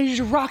 You're sitting there. You're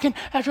just rocking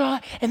after all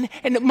that.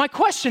 And my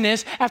question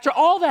is, after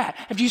all that,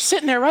 after you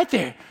sitting there right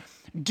there,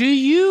 do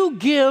you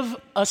give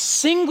a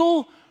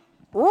single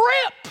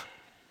rip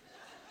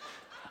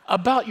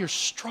about your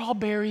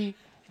strawberry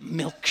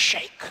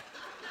milkshake?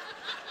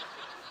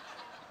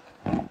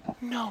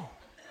 No,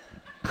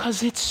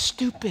 because it's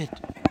stupid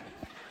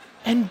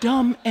and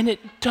dumb, and it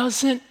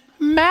doesn't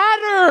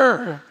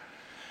matter.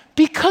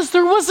 Because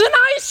there was an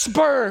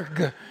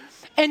iceberg,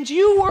 and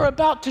you were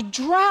about to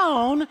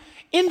drown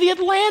in the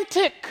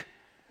Atlantic.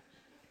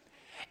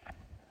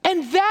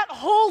 And that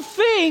whole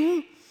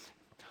thing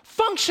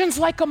functions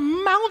like a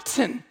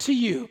mountain to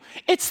you.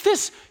 It's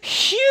this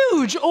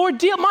huge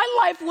ordeal. My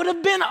life would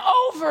have been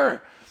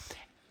over.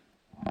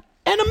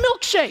 And a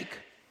milkshake,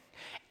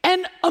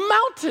 and a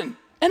mountain,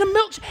 and a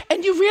milkshake.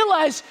 And you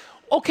realize,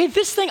 okay,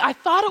 this thing, I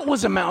thought it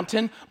was a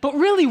mountain, but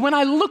really when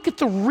I look at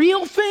the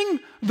real thing,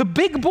 the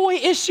big boy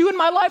issue in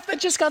my life that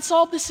just got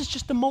solved, this is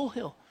just a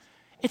molehill.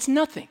 It's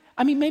nothing.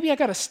 I mean, maybe I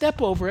got to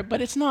step over it,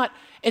 but it's not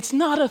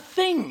a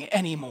thing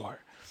anymore.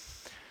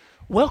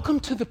 Welcome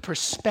to the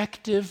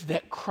perspective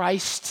that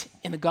Christ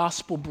in the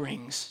gospel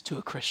brings to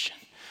a Christian.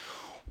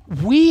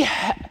 We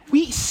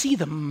see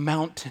the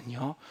mountain,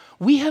 y'all.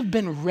 We have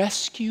been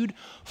rescued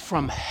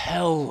from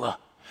hell.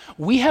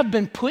 We have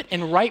been put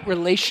in right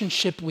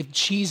relationship with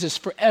Jesus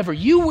forever.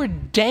 You were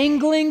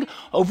dangling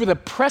over the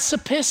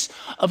precipice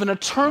of an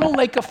eternal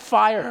lake of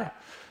fire,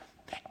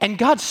 and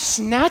God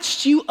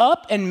snatched you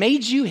up and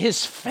made you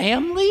his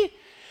family?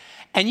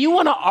 And you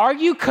want to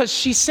argue because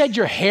she said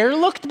your hair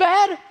looked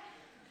bad?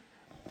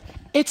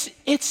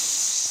 It's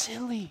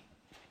silly,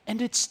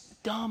 and it's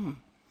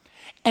dumb.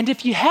 And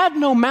if you had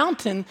no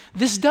mountain,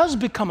 this does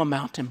become a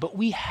mountain, but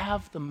we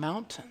have the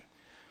mountain.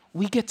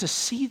 We get to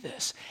see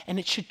this, and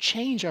it should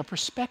change our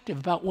perspective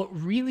about what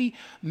really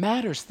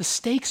matters. The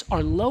stakes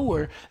are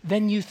lower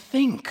than you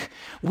think.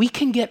 We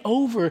can get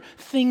over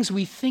things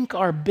we think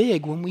are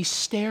big when we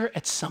stare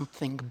at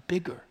something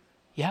bigger,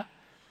 yeah?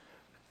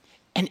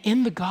 And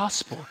in the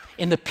gospel,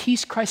 in the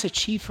peace Christ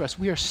achieved for us,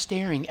 we are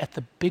staring at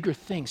the bigger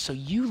things. So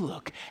you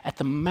look at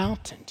the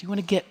mountain. Do you want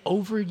to get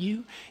over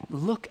you?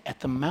 Look at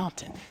the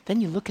mountain.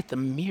 Then you look at the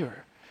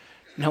mirror.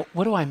 Now,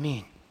 what do I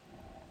mean?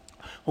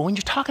 Well, when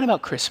you're talking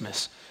about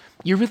Christmas,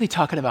 you're really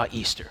talking about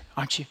Easter,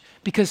 aren't you?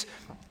 Because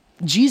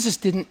Jesus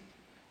didn't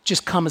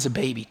just come as a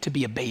baby to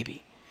be a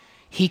baby.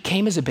 He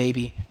came as a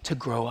baby to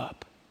grow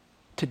up,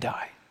 to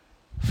die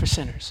for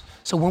sinners.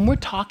 So when we're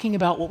talking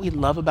about what we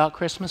love about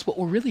Christmas, what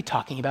we're really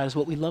talking about is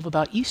what we love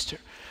about Easter,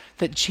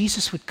 that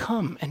Jesus would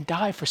come and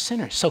die for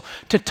sinners. So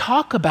to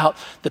talk about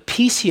the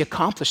peace he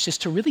accomplished is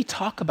to really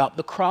talk about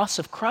the cross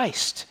of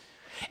Christ.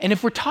 And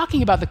if we're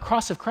talking about the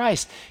cross of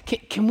Christ,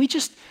 can we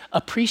just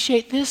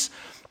appreciate this?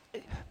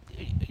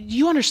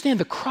 You understand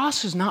the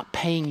cross is not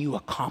paying you a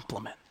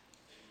compliment.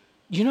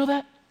 You know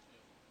that?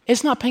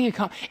 It's not paying a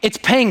compliment. It's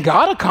paying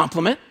God a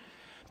compliment,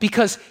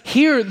 because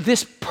here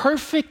this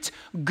perfect,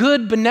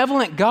 good,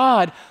 benevolent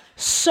God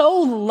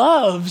so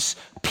loves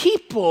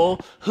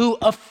people who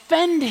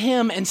offend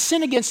him and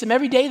sin against him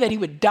every day that he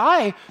would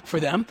die for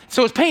them.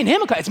 So it's paying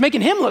him, it's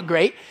making him look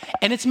great,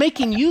 and it's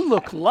making you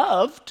look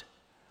loved,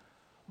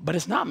 but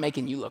it's not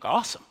making you look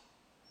awesome.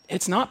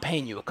 It's not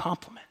paying you a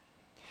compliment.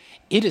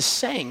 It is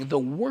saying the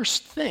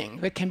worst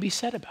thing that can be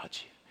said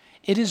about you.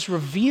 It is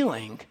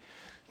revealing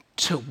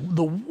to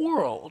the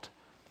world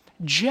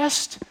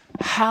just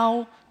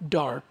how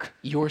dark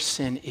your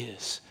sin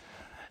is.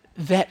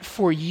 that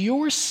for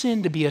your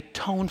sin to be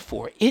atoned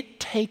for, it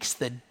takes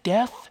the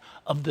death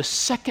of the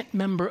second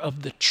member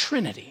of the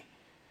Trinity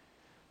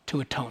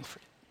to atone for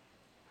it.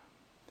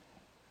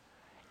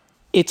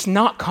 It's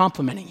not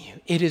complimenting you.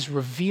 It is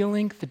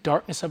revealing the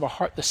darkness of our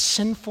heart, the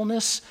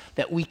sinfulness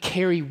that we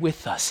carry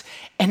with us.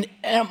 And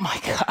oh my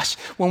gosh,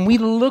 when we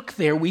look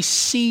there, we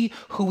see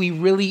who we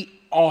really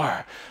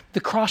are.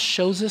 The cross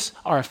shows us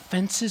our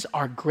offenses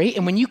are great.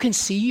 And when you can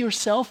see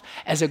yourself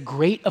as a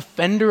great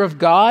offender of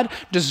God,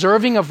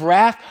 deserving of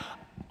wrath,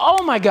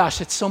 oh my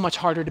gosh, it's so much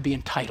harder to be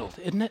entitled,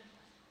 isn't it?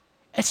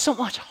 It's so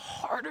much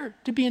harder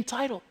to be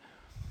entitled.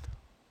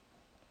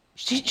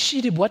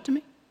 She did what to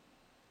me?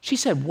 She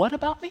said what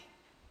about me?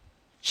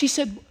 She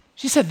said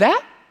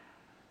that?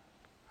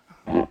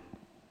 Is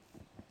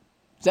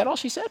that all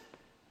she said?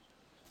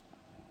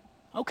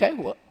 Okay,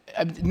 well,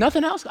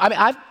 nothing else?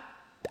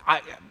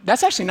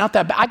 That's actually not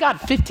that bad. I got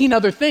 15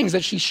 other things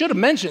that she should have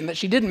mentioned that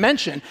she didn't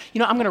mention.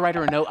 I'm going to write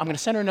her a note. I'm going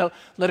to send her a note,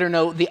 let her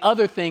know the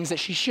other things that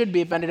she should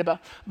be offended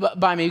about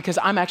by me because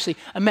I'm actually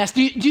a mess.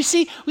 Do you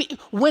see,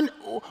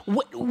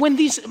 when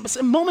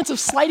these moments of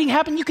slighting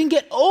happen, you can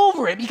get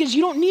over it because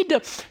you don't need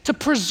to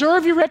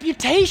preserve your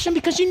reputation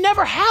because you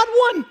never had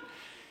one.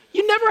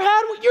 You never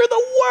had one. You're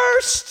the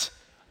worst.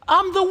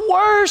 I'm the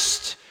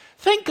worst.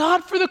 Thank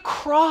God for the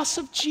cross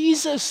of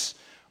Jesus,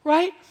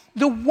 right?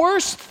 The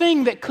worst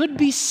thing that could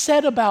be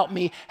said about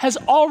me has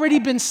already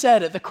been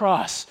said at the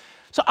cross.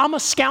 So I'm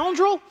a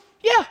scoundrel?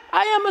 Yeah,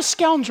 I am a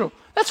scoundrel.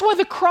 That's why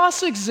the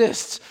cross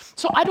exists.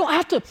 So I don't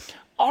have to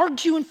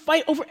argue and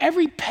fight over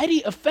every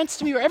petty offense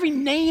to me or every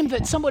name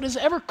that someone has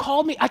ever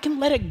called me. I can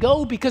let it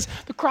go because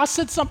the cross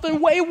said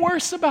something way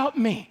worse about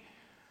me.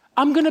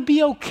 I'm going to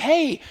be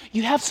okay.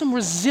 You have some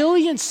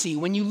resiliency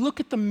when you look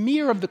at the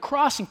mirror of the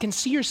cross and can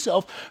see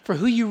yourself for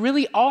who you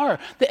really are.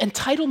 The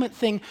entitlement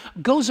thing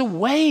goes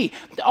away.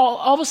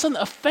 All of a sudden,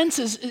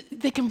 offenses,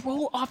 they can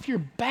roll off your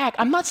back.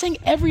 I'm not saying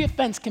every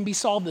offense can be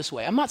solved this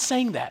way. I'm not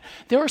saying that.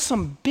 There are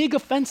some big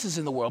offenses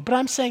in the world, but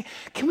I'm saying,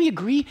 can we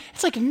agree?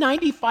 It's like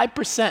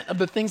 95% of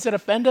the things that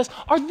offend us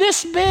are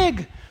this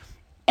big.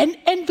 And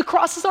the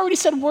cross has already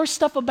said worse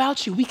stuff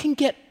about you. We can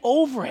get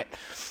over it.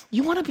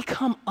 You want to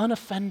become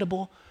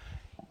unoffendable?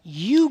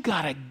 You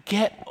gotta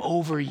get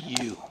over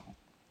you.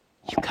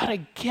 You gotta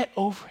get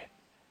over it.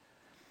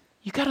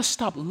 You gotta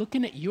stop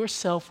looking at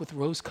yourself with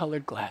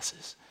rose-colored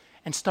glasses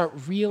and start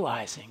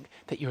realizing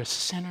that you're a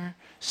sinner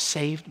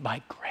saved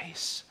by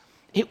grace.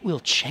 It will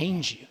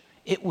change you.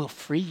 It will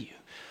free you.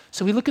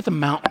 So we look at the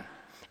mountain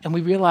and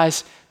we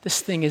realize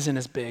this thing isn't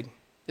as big.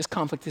 This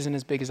conflict isn't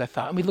as big as I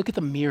thought. And we look at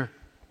the mirror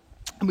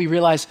and we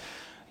realize,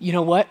 you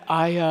know what?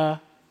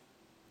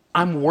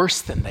 I'm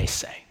worse than they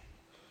say.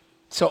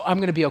 So I'm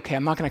going to be okay.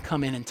 I'm not going to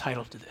come in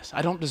entitled to this.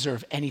 I don't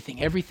deserve anything.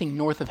 Everything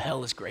north of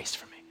hell is grace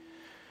for me.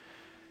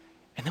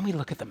 And then we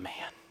look at the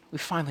man. We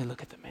finally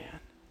look at the man.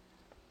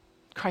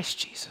 Christ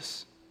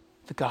Jesus,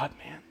 the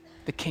God-man,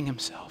 the King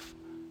himself.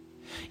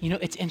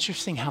 It's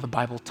interesting how the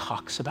Bible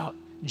talks about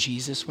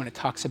Jesus when it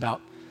talks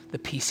about the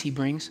peace he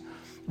brings.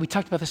 We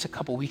talked about this a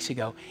couple weeks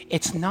ago.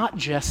 It's not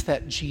just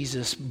that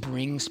Jesus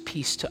brings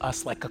peace to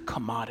us like a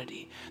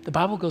commodity. The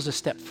Bible goes a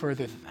step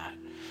further than that.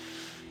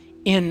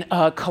 In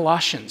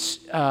Colossians,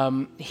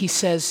 he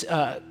says,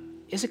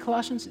 is it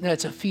Colossians? No,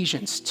 it's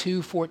Ephesians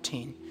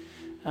 2:14.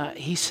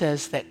 He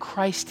says that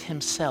Christ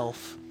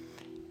himself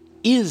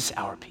is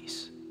our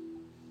peace.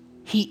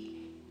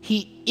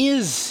 He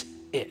is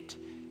it.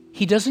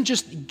 He doesn't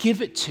just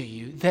give it to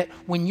you. That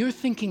when you're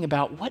thinking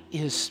about what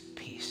is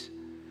peace,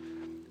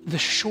 the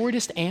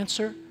shortest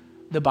answer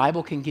the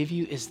Bible can give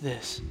you is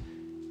this.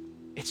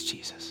 It's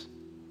Jesus.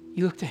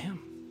 You look to him.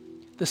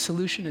 The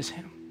solution is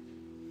him.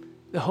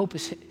 The hope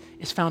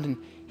is found in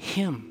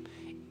him,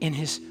 in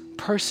his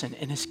person,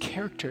 in his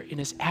character, in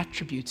his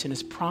attributes, in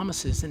his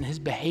promises, in his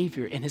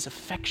behavior, in his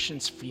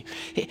affections for you.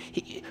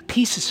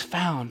 Peace is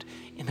found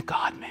in the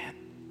God-man,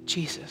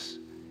 Jesus.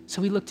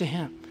 So we look to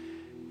him.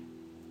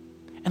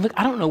 And look,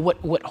 I don't know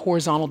what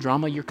horizontal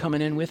drama you're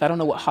coming in with. I don't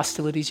know what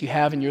hostilities you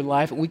have in your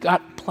life. We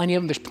got plenty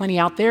of them. There's plenty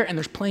out there and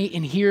there's plenty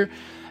in here.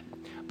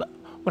 But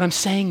what I'm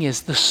saying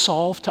is the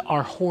solve to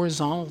our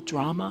horizontal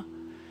drama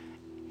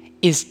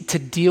is to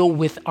deal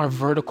with our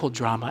vertical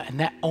drama, and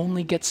that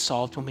only gets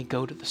solved when we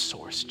go to the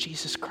source,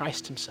 Jesus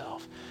Christ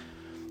himself.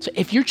 So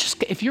if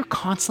you're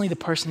constantly the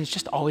person who's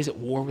just always at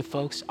war with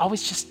folks,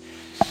 always just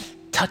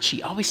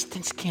touchy, always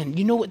thin skinned,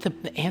 you know what the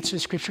answer to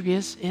Scripture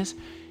is?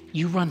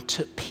 You run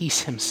to peace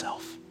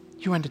himself.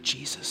 You run to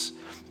Jesus,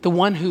 the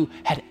one who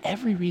had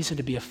every reason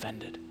to be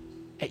offended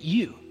at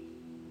you.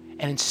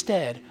 And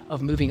instead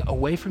of moving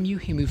away from you,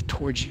 he moved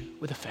towards you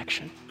with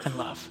affection and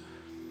love.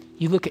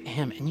 You look at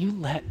him and you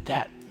let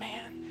that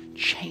man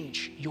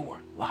change your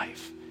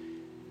life.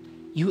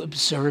 You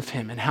observe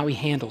him and how he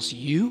handles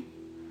you,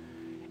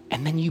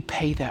 and then you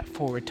pay that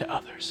forward to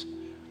others.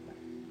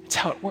 It's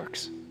how it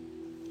works.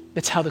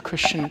 That's how the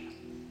Christian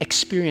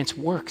experience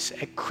works.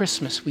 At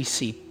Christmas, we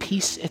see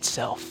peace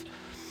itself.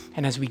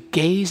 And as we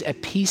gaze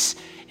at peace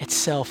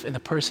itself in the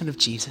person of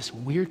Jesus,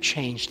 we're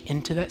changed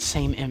into that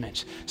same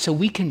image. So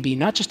we can be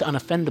not just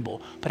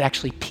unoffendable, but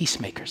actually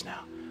peacemakers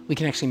now. We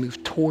can actually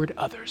move toward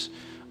others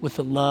with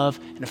the love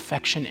and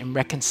affection and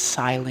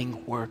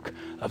reconciling work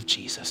of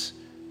Jesus.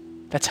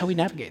 That's how we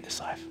navigate this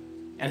life.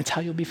 And it's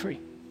how you'll be free.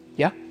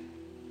 Yeah?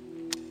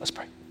 Let's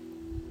pray.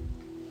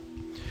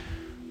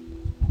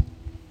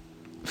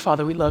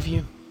 Father, we love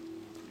you.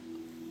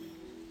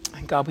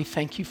 And God, we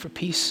thank you for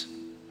peace.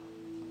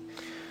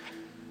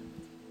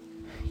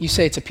 You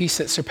say it's a peace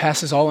that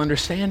surpasses all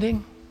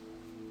understanding.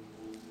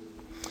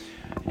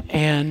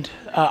 And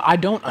I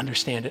don't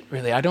understand it,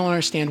 really. I don't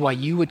understand why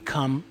you would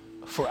come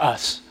for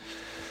us.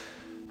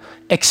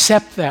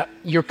 Except that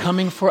you're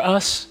coming for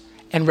us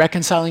and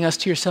reconciling us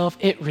to yourself,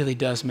 it really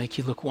does make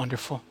you look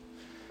wonderful.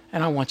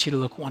 And I want you to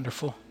look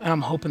wonderful. And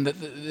I'm hoping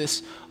that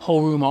this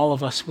whole room, all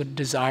of us would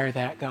desire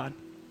that, God.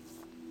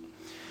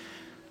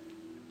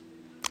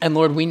 And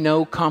Lord, we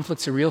know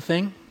conflict's a real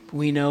thing.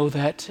 We know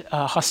that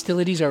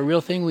hostilities are a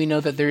real thing. We know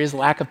that there is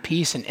lack of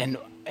peace, and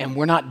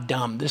we're not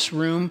dumb. This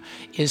room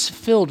is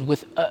filled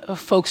with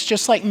folks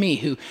just like me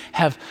who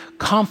have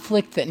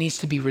conflict that needs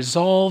to be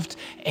resolved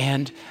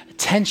and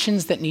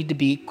tensions that need to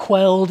be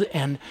quelled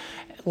and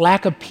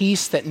lack of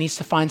peace that needs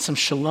to find some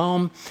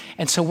shalom.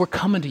 And so we're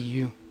coming to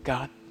you,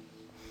 God.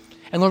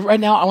 And Lord, right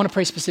now I want to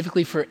pray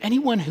specifically for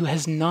anyone who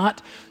has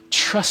not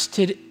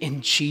trusted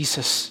in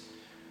Jesus,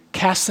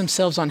 cast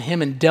themselves on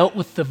him and dealt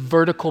with the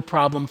vertical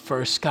problem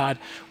first. God,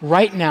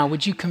 right now,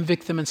 would you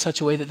convict them in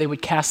such a way that they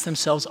would cast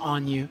themselves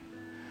on you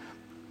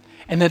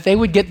and that they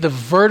would get the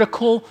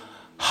vertical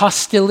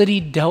hostility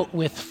dealt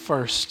with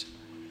first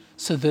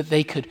so that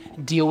they could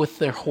deal with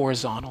their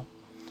horizontal.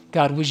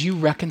 God, would you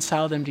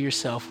reconcile them to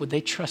yourself? Would they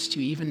trust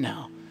you even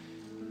now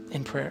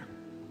in prayer?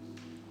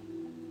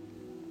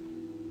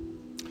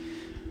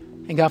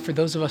 And God, for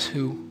those of us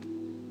who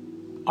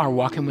are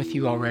walking with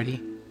you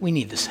already, we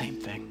need the same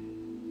thing.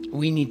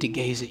 We need to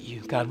gaze at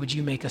you. God, would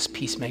you make us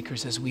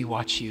peacemakers as we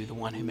watch you, the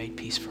one who made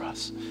peace for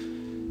us?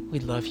 We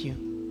love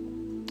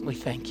you. We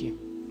thank you.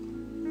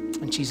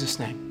 In Jesus'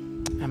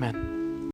 name, amen.